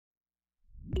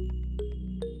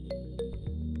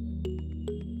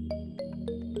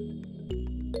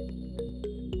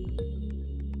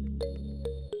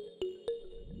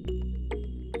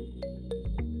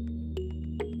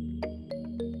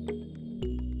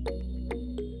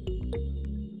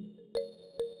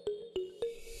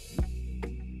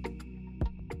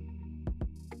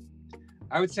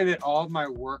I would say that all of my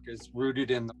work is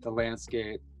rooted in the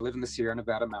landscape. I live in the Sierra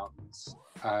Nevada mountains.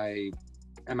 I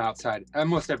am outside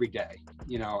almost every day.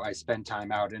 I spend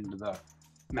time out into the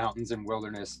mountains and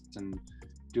wilderness and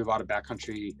do a lot of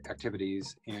backcountry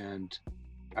activities. And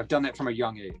I've done that from a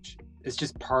young age. It's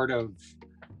just part of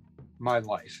my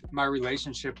life. My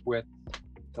relationship with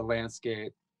the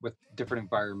landscape, with different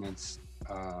environments,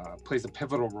 plays a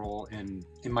pivotal role in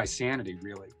my sanity,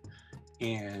 really.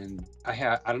 And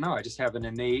I don't know, I just have an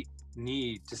innate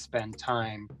need to spend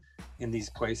time in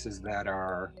these places that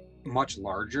are much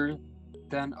larger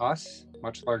than us,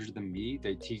 much larger than me.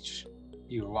 They teach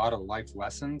you a lot of life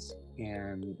lessons,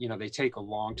 and they take a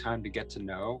long time to get to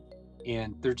know,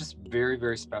 and they're just very,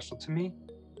 very special to me.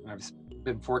 I've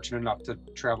been fortunate enough to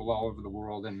travel all over the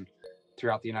world and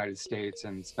throughout the United States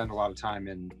and spend a lot of time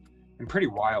in pretty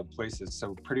wild places,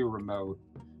 so pretty remote.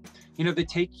 They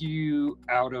take you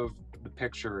out of the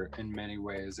picture in many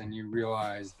ways, and you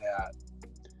realize that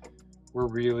we're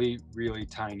really, really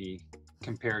tiny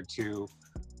compared to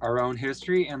our own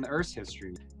history and the Earth's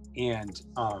history. And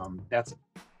that's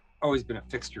always been a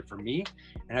fixture for me.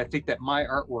 And I think that my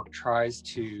artwork tries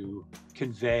to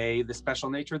convey the special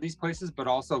nature of these places, but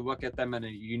also look at them in a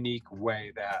unique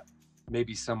way that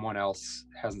maybe someone else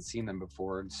hasn't seen them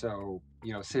before. And so,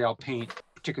 say I'll paint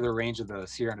a particular range of the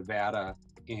Sierra Nevada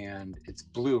and it's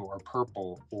blue or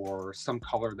purple or some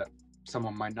color that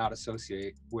someone might not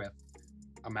associate with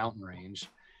a mountain range.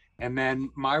 And then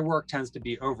my work tends to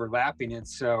be overlapping. And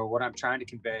so what I'm trying to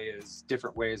convey is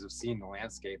different ways of seeing the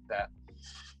landscape. That,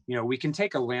 we can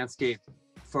take a landscape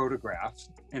photograph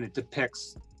and it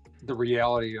depicts the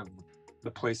reality of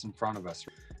the place in front of us.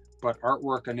 But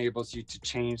artwork enables you to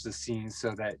change the scene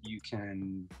so that you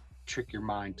can trick your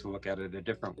mind to look at it a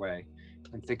different way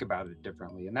and think about it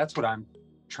differently. And that's what I'm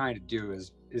trying to do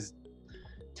is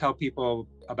tell people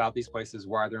about these places,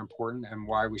 why they're important and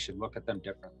why we should look at them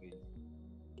differently.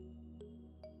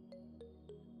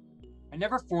 I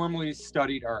never formally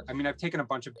studied art. I mean, I've taken a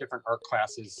bunch of different art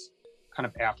classes kind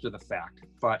of after the fact,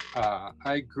 but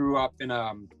I grew up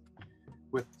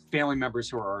with family members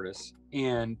who are artists,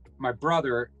 and my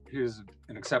brother, who's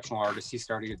an exceptional artist, he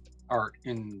studied art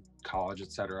in college,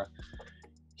 etc.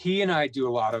 He and I do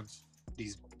a lot of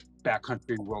these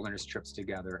backcountry wilderness trips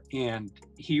together, and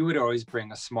he would always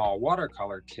bring a small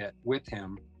watercolor kit with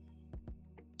him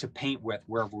to paint with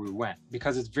wherever we went,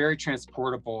 because it's very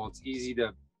transportable. It's easy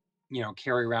to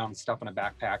carry around stuff in a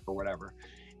backpack or whatever.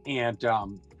 And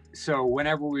so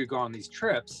whenever we would go on these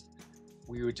trips,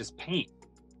 we would just paint.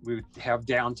 We would have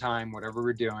downtime, whatever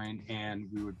we're doing, and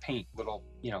we would paint little,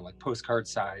 like postcard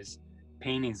size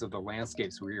paintings of the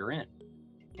landscapes we were in.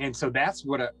 And so that's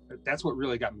what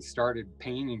really got me started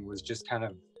painting, was just kind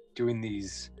of doing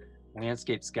these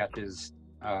landscape sketches,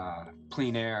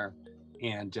 plein air.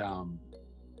 And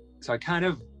so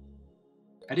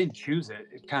I didn't choose it.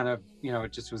 It kind of,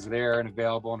 it just was there and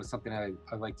available, and it's something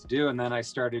I like to do. And then I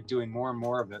started doing more and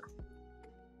more of it.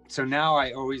 So now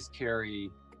I always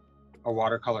carry a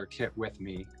watercolor kit with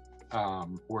me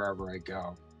wherever I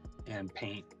go and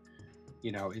paint,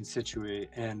 in situ.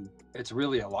 And it's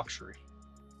really a luxury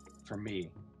for me,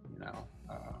 to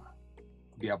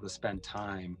be able to spend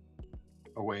time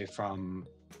away from,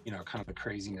 kind of the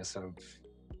craziness of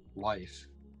life.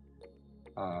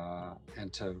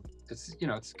 And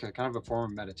it's kind of a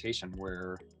form of meditation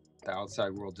where the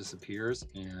outside world disappears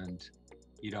and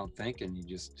you don't think, and you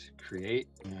just create,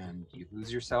 and you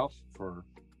lose yourself for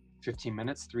 15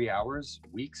 minutes, 3 hours,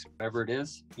 weeks, whatever it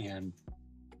is. And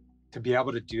to be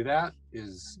able to do that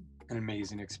is an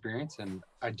amazing experience, and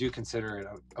I do consider it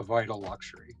a vital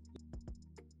luxury.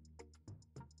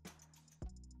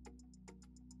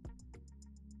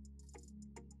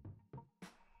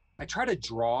 I try to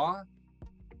draw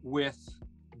with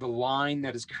the line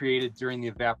that is created during the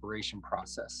evaporation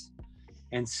process.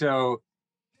 And so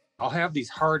I'll have these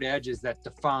hard edges that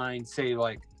define, say,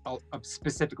 like a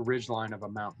specific ridge line of a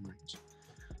mountain range.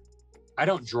 I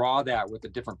don't draw that with a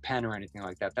different pen or anything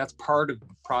like that. That's part of the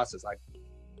process. I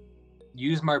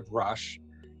use my brush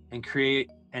and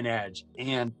create an edge.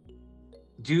 And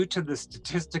due to the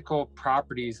statistical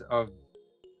properties of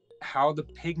how the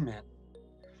pigment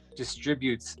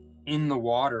distributes in the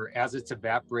water as it's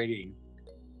evaporating,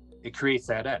 it creates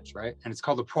that edge, right? And it's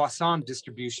called the Poisson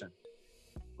distribution,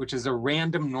 which is a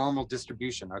random normal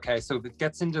distribution. Okay, so it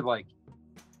gets into like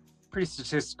pretty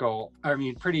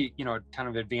kind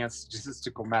of advanced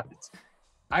statistical methods.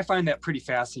 I find that pretty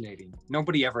fascinating.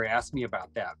 Nobody ever asked me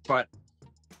about that, but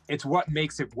it's what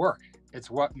makes it work. It's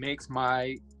what makes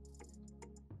my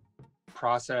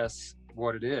process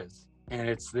what it is. And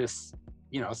it's this,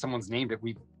 someone's named it.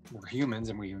 We're humans,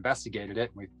 and we investigated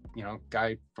it, and we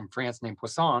guy from France named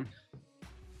Poisson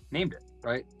named it,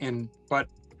 right? But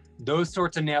those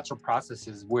sorts of natural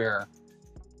processes where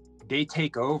they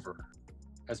take over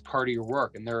as part of your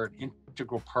work and they're an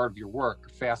integral part of your work are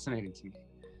fascinating to me,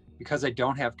 because I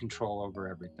don't have control over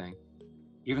everything.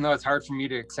 Even though it's hard for me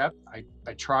to accept,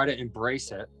 I try to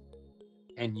embrace it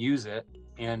and use it.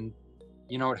 And,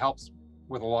 it helps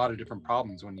with a lot of different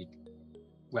problems when you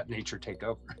let nature take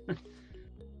over.